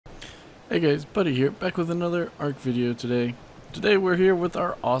Hey guys, Buddy here, back with another ARK video today. Today we're here with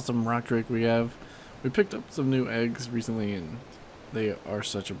our awesome rock drake we have. We picked up some new eggs recently and they are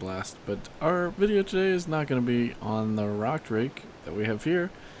such a blast. But our video today is not going to be on the rock drake that we have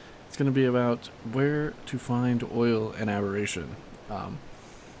here. It's going to be about where to find oil and aberration. A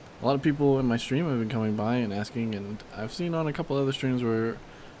lot of people in my stream have been coming by and asking, and I've seen on a couple other streams where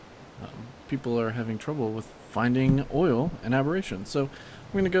people are having trouble with finding oil and aberration. So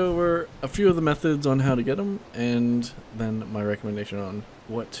I'm going to go over a few of the methods on how to get them, and then my recommendation on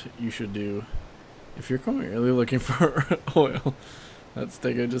what you should do if you're currently looking for oil. That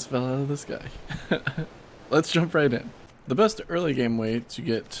stego just fell out of the sky. Let's jump right in. The best early game way to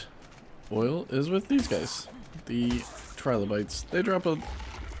get oil is with these guys, the Trilobites. They drop a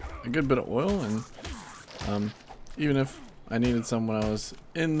good bit of oil, and even if I needed some when I was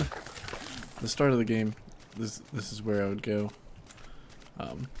in the start of the game, this is where I would go.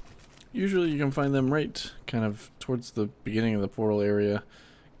 Usually you can find them right kind of towards the beginning of the portal area,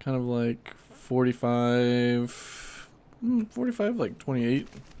 kind of like 45, like 28.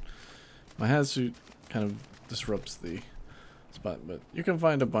 My hazsuit kind of disrupts the spot, but you can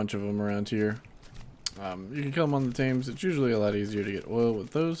find a bunch of them around here. You can kill them on the tames. It's usually a lot easier to get oil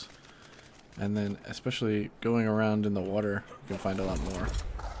with those, and then especially going around in the water you can find a lot more.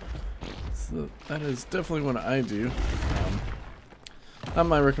 So that is definitely what I do. Not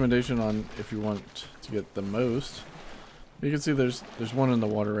my recommendation on if you want to get the most. You can see there's one in the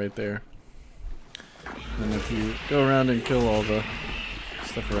water right there. And if you go around and kill all the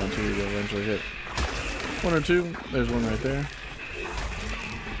stuff around here, you'll eventually hit one or two. There's one right there.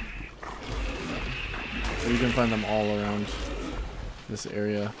 So you can find them all around this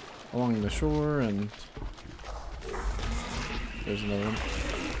area along the shore, and there's another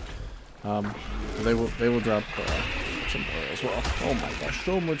one. They will drop some oil as well. Oh my gosh,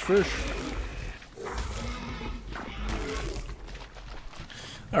 so much fish.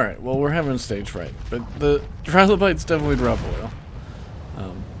 Alright, well, we're having stage fright, but the Trilobites definitely drop oil.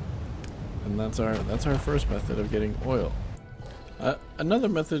 And that's our first method of getting oil. Another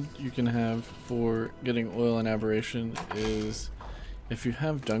method you can have for getting oil and aberration is if you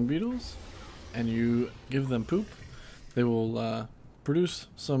have dung beetles and you give them poop, they will produce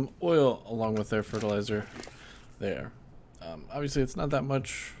some oil along with their fertilizer there. Obviously it's not that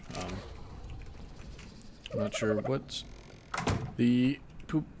much. I'm not sure what the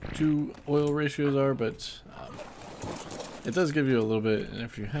poop to oil ratios are, but it does give you a little bit, and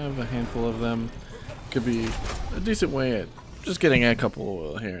if you have a handful of them, it could be a decent way at just getting a couple of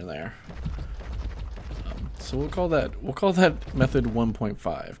oil here and there. So we'll call that method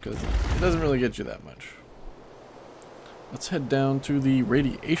 1.5 because it doesn't really get you that much. Let's head down to the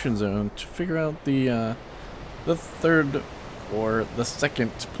radiation zone to figure out the third or the second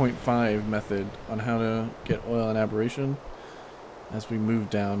 0.5 method on how to get oil and aberration as we move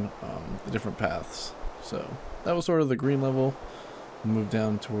down the different paths. So that was sort of the green level. We'll move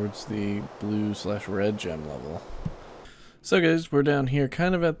down towards the blue/red gem level. So guys, we're down here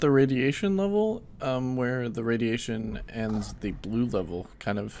kind of at the radiation level, where the radiation and the blue level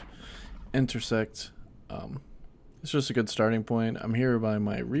kind of intersect. It's just a good starting point. I'm here by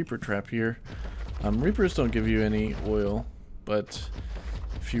my Reaper trap here. Reapers don't give you any oil, but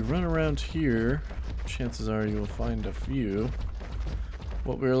if you run around here, chances are you will find a few.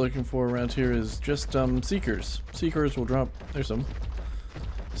 What we're looking for around here is just seekers. Seekers will drop, there's some.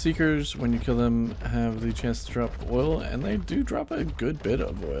 Seekers, when you kill them, have the chance to drop oil, and they do drop a good bit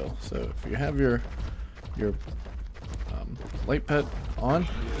of oil. So if you have your light pet on,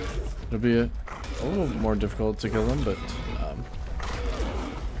 it'll be a little more difficult to kill them, but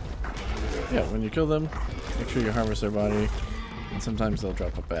yeah, when you kill them, make sure you harvest their body, and sometimes they'll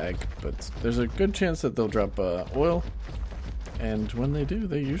drop a bag, but there's a good chance that they'll drop oil, and when they do,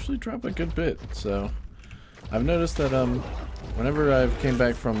 they usually drop a good bit. So I've noticed that whenever I've came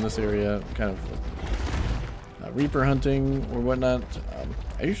back from this area, kind of Reaper hunting or whatnot,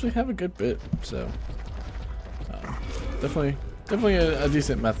 I usually have a good bit, so definitely a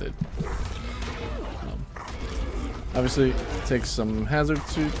decent method. Obviously, it takes some hazard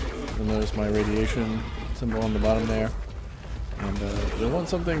suit. You'll notice my radiation symbol on the bottom there. And you'll want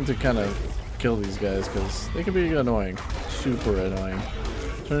something to kind of kill these guys because they can be annoying. Super annoying.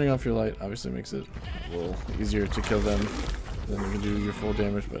 Turning off your light obviously makes it a little easier to kill them. Then you can do your full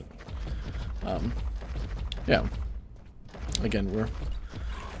damage, but yeah. Again,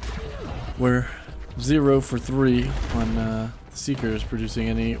 we're 0 for 3 on the Seekers producing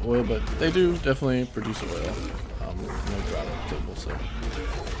any oil, but they do definitely produce oil. No drop table, so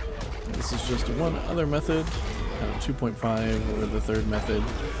this is just one other method, 2.5 or the third method,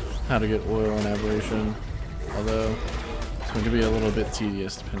 how to get oil in Aberration, although it's going to be a little bit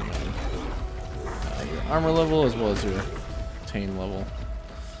tedious depending on your armor level as well as your tame level.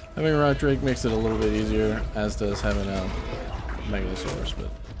 Having a rock drake makes it a little bit easier, as does having a megalosaurus,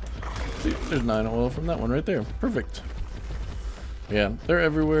 but see, there's 9 oil from that one right there. Perfect. Yeah, they're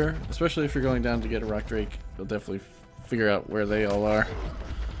everywhere, especially if you're going down to get a rock drake. You'll definitely figure out where they all are.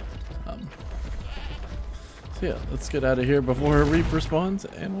 So yeah, let's get out of here before Reap respawns,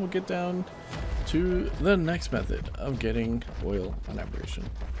 and we'll get down to the next method of getting oil on Aberration.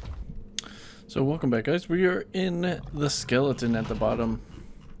 So welcome back, guys. We are in the skeleton at the bottom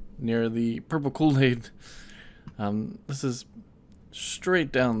near the purple Kool-Aid. This is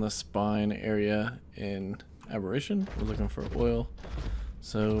straight down the spine area in Aberration. We're looking for oil.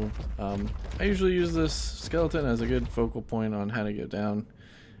 So I usually use this skeleton as a good focal point on how to get down,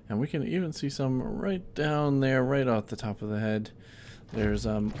 and we can even see some right down there, right off the top of the head. There's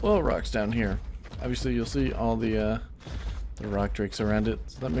oil rocks down here. Obviously you'll see all the rock drakes around it,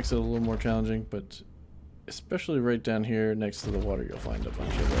 so that makes it a little more challenging, but especially right down here next to the water you'll find a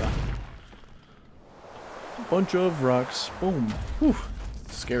bunch of rocks. Boom. Whew.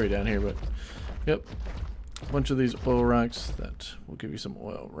 Scary down here, but yep. A bunch of these oil rocks that will give you some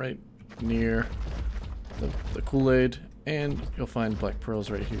oil right near the Kool-Aid, and you'll find black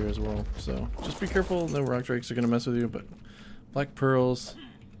pearls right here as well. So just be careful, no rock drakes are going to mess with you, but black pearls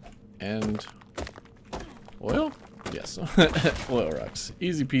and oil? Yes. Oil rocks.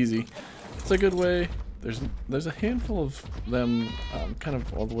 Easy peasy. It's a good way. There's a handful of them kind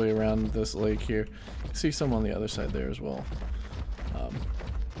of all the way around this lake here. You see some on the other side there as well.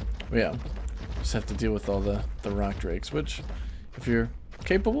 But yeah. Just have to deal with all the rock drakes, which if you're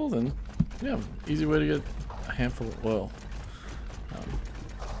capable, then yeah, easy way to get a handful of oil.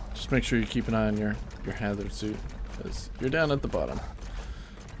 Just make sure you keep an eye on your hazard suit, because you're down at the bottom.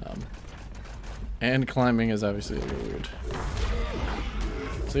 And climbing is obviously a little weird.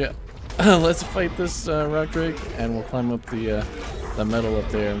 So yeah, let's fight this rock drake, and we'll climb up the metal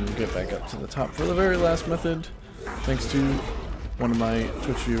up there, and we'll get back up to the top for the very last method. Thanks to one of my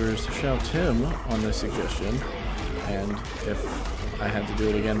Twitch viewers, shout him on this suggestion, and if I had to do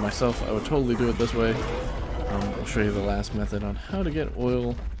it again myself, I would totally do it this way. I'll show you the last method on how to get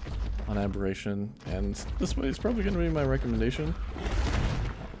oil on Aberration, and this way is probably going to be my recommendation.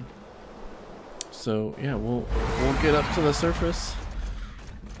 So yeah, we'll get up to the surface,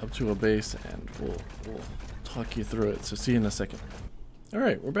 up to a base, and we'll talk you through it. So see you in a second. All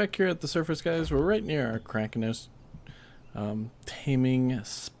right, we're back here at the surface, guys. We're right near our Krakenos taming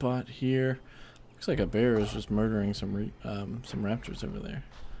spot here. Looks like a bear is just murdering some raptors over there.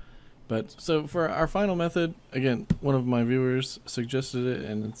 But so for our final method, again, one of my viewers suggested it,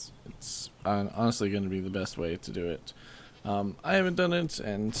 and it's honestly going to be the best way to do it. I haven't done it,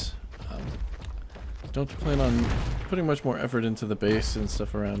 and don't plan on putting much more effort into the base and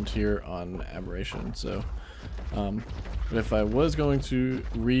stuff around here on Aberration. So, but if I was going to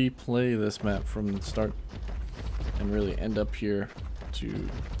replay this map from the start and really end up here to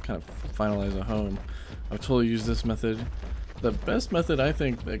kind of finalize a home, I've totally used this method. The best method I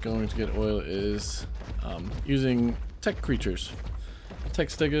think that going to get oil is using Tek Creatures. Tek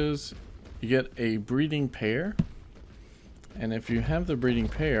Stegos, you get a breeding pair, and if you have the breeding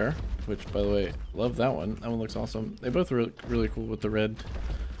pair, which by the way, love that one looks awesome. They both are really cool with the red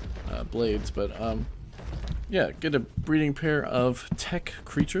blades, but yeah, get a breeding pair of Tek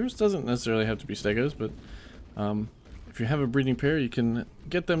Creatures. Doesn't necessarily have to be Stegos, but if you have a breeding pair, you can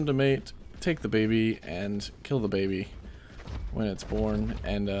get them to mate, take the baby, and kill the baby when it's born,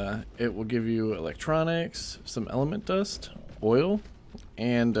 and it will give you electronics, some element dust, oil,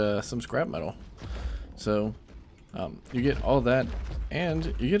 and some scrap metal. So you get all that,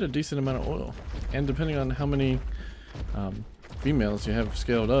 and you get a decent amount of oil, and depending on how many females you have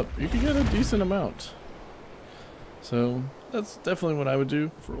scaled up, you can get a decent amount. So that's definitely what I would do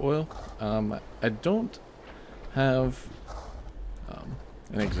for oil. I don't have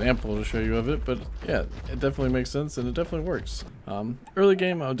an example to show you of it, but yeah, it definitely makes sense and it definitely works. Early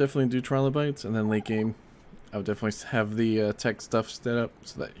game I would definitely do Trilobites, and then late game I would definitely have the Tek stuff set up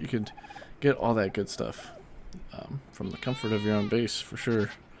so that you could get all that good stuff from the comfort of your own base for sure.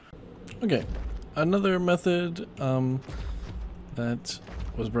 Okay, another method that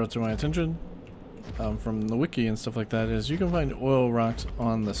was brought to my attention from the wiki and stuff like that is you can find oil rocks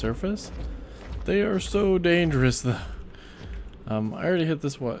on the surface. They are so dangerous though. I already hit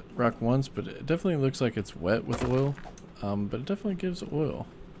this rock once, but it definitely looks like it's wet with oil, but it definitely gives oil.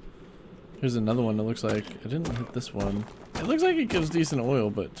 Here's another one that looks like, I didn't hit this one. It looks like it gives decent oil,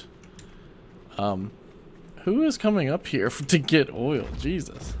 but who is coming up here to get oil?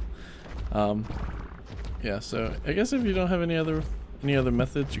 Jesus. Yeah, so I guess if you don't have any other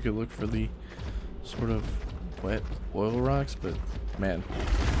methods, you could look for the sort of wet oil rocks, but man,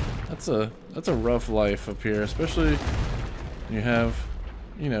 that's a rough life up here, especially when you have,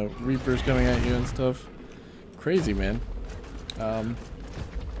 you know, reapers coming at you and stuff. Crazy, man.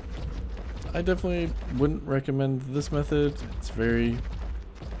 I definitely wouldn't recommend this method. It's very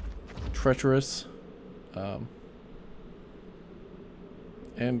treacherous,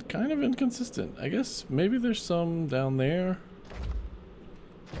 and kind of inconsistent. I guess maybe there's some down there.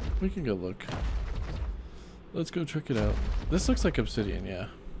 We can go look. Let's go check it out. This looks like obsidian, yeah.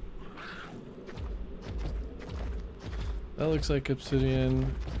 That looks like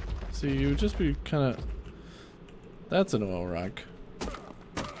obsidian. See, you would just be kind of... That's an oil rock.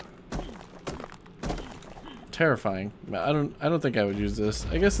 Terrifying. I don't think I would use this.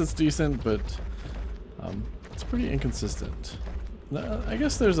 I guess it's decent, but it's pretty inconsistent. No, I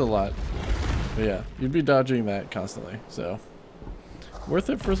guess there's a lot. But yeah, you'd be dodging that constantly, so... Worth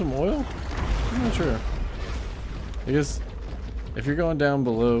it for some oil? I'm not sure. I guess if you're going down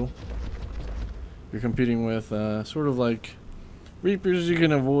below, you're competing with sort of like reapers you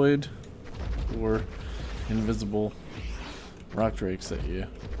can avoid, or invisible rock drakes that you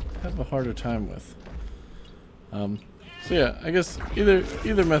have a harder time with. So yeah, I guess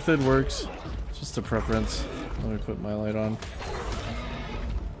either method works. It's just a preference. Let me put my light on.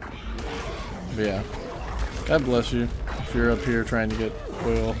 But yeah, God bless you if you're up here trying to get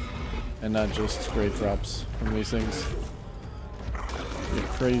oil and not just great drops from these things. You're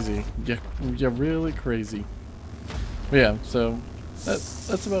crazy. You're really crazy. But yeah, so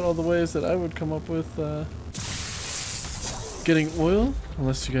that's about all the ways that I would come up with getting oil,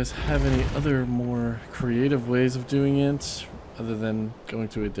 unless you guys have any other more creative ways of doing it other than going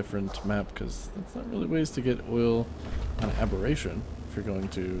to a different map, because that's not really ways to get oil on Aberration if you're going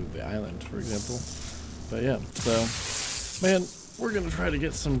to the island, for example. But yeah, so man, we're gonna try to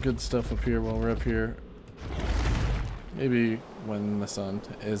get some good stuff up here while we're up here. Maybe when the sun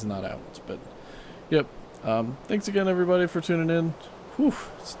is not out, but yep. Thanks again, everybody, for tuning in. Whew,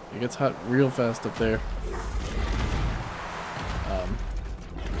 it gets hot real fast up there.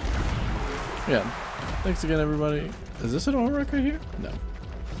 Yeah, thanks again, everybody. Is this an oil rock right here?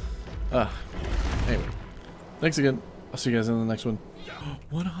 No. Anyway, thanks again. I'll see you guys in the next one.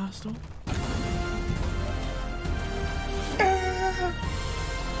 One hostile.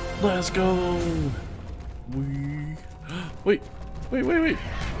 Let's go. Wait. I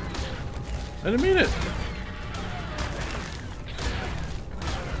didn't mean it.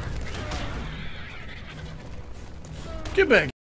 Get back.